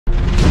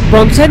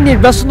পঞ্চায়ত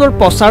নিৰ্বাচনৰ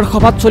প্ৰচাৰ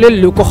সভাত চলিল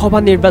লোকসভা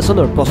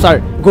নিৰ্বাচনৰ প্ৰচাৰ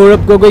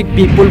গৌৰৱ গগৈক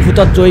বিপুল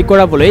ভোটত জয়ী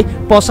কৰাবলৈ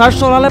প্ৰচাৰ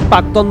চলালে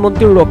প্ৰাক্তন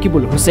মন্ত্ৰী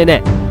ৰকিবুল হুছেইনে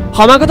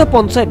সমাগত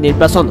পঞ্চায়ত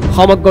নিৰ্বাচন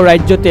সমগ্ৰ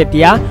ৰাজ্যতে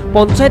এতিয়া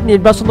পঞ্চায়ত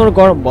নিৰ্বাচনৰ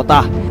গৰম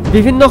বতাহ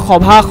বিভিন্ন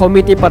সভা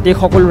সমিতি পাতি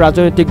সকলো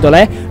ৰাজনৈতিক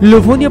দলে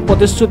লোভনীয়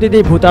প্ৰতিশ্ৰুতি দি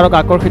ভোটাৰক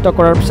আকৰ্ষিত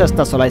কৰাৰ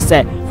চেষ্টা চলাইছে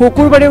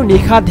শুকুৰবাৰেও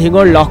নিশা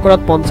ধিঙৰ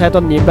লহকৰত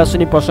পঞ্চায়তৰ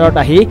নিৰ্বাচনী প্ৰচাৰত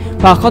আহি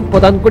ভাষণ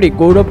প্ৰদান কৰি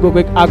গৌৰৱ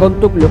গগৈক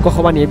আগন্তুক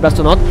লোকসভা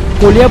নিৰ্বাচনত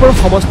কলিয়াবৰ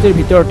সমষ্টিৰ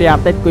ভিতৰতে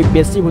আটাইতকৈ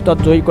বেছি ভোটত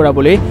জয়ী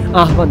কৰাবলৈ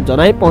আহ্বান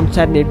জনাই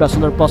পঞ্চায়ত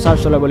নিৰ্বাচনৰ প্ৰচাৰ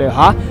চলাবলৈ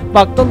অহা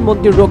প্ৰাক্তন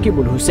মন্ত্ৰী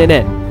ৰকিবুল হুছেইনে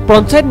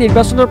পঞ্চায়ত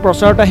নিৰ্বাচনৰ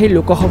প্ৰচাৰত আহি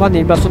লোকসভা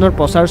নিৰ্বাচনৰ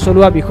প্ৰচাৰ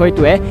চলোৱা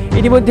বিষয়টোৱে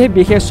ইতিমধ্যে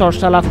বিশেষ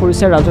চৰ্চা লাভ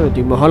কৰিছে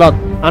ৰাজনৈতিক মহলত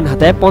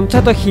আনহাতে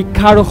পঞ্চায়তৰ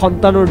শিক্ষা আৰু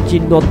সন্তানৰ যি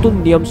নতুন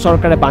নিয়ম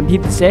চৰকাৰে বান্ধি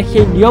দিছে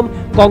সেই নিয়ম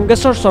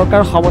কংগ্ৰেছৰ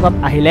চৰকাৰ ক্ষমতাত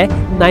আহিলে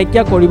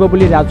নাইকিয়া কৰিব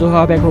বুলি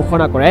ৰাজহুৱাভাৱে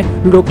ঘোষণা কৰে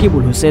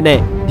ৰকিবুল হুছেইনে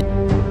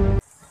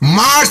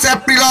মাৰ্চ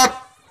এপ্ৰিলত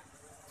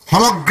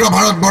সমগ্ৰ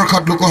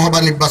ভাৰতবৰ্ষত লোকসভা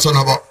নিৰ্বাচন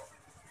হ'ব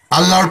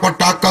আল্লাহৰ ওপৰত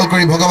তাৱাক্কুল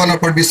কৰি ভগৱানৰ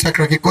ওপৰত বিশ্বাস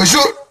ৰাখি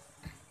কৈছো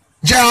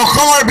যে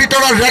অসমৰ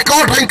ভিতৰত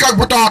ৰেকৰ্ড সংখ্যক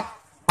ভোটত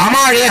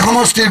আমাৰ এই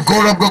সমষ্টিৰ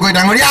গৌৰৱ গগৈ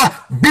ডাঙৰীয়া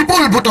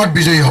বিপুল ভোটত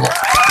বিজয়ী হ'ব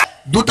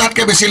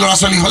দুটাতকৈ বেছি ল'ৰা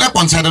ছোৱালী হ'লে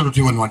পঞ্চায়তত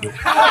উঠিব নোৱাৰিব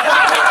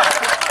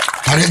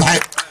আৰে ভাই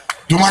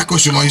তোমাক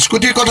কৈছো মই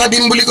স্কুটিৰ কথা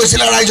দিম বুলি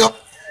কৈছিলা ৰাইজক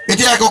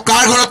এতিয়া আকৌ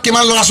কাৰ ঘৰত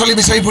কিমান ল'ৰা ছোৱালী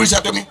বিচাৰি ফুৰিছা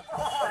তুমি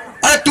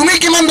আৰে তুমি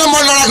কিমান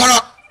নম্বৰ ল'ৰা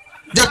ঘৰত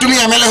যে তুমি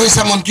এমএলএ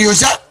হৈছা মন্ত্ৰী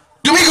হৈছা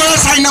তুমি ঘৰৰ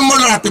 4 নম্বৰ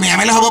ল'ৰা তুমি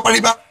এমএলএ হ'ব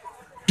পাৰিবা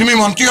তুমি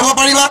মন্ত্ৰী হ'ব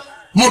পাৰিবা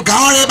মোৰ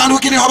গাঁৱৰ এই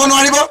মানুহখিনি হ'ব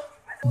নোৱাৰিব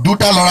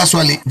দুটা ল'ৰা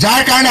ছোৱালী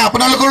যাৰ কাৰণে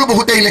আপোনালোকৰো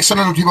বহুতে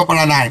ইলেকশ্যনত উঠিব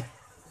পৰা নাই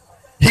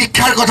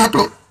শিক্ষাৰ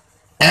কথাটো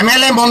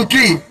এমএলএ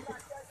মন্ত্ৰী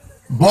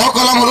ব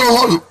কলম হ'লেও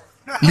হ'ল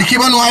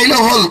লিখিব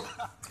নোৱাৰিলেও হ'ল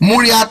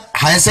মোৰ ইয়াত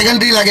হাই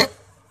ছেকেণ্ডাৰী লাগে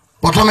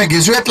প্ৰথমে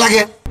গ্ৰেজুৱেট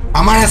লাগে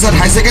আমাৰ এছাত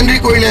হাই ছেকেণ্ডাৰী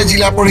কৰিলে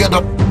জিলা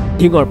পৰিষদত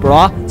ধিঙৰ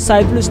পৰা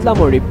সাইফুল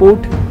ইছলামৰ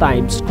ৰিপৰ্ট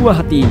টাইমছ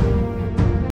গুৱাহাটী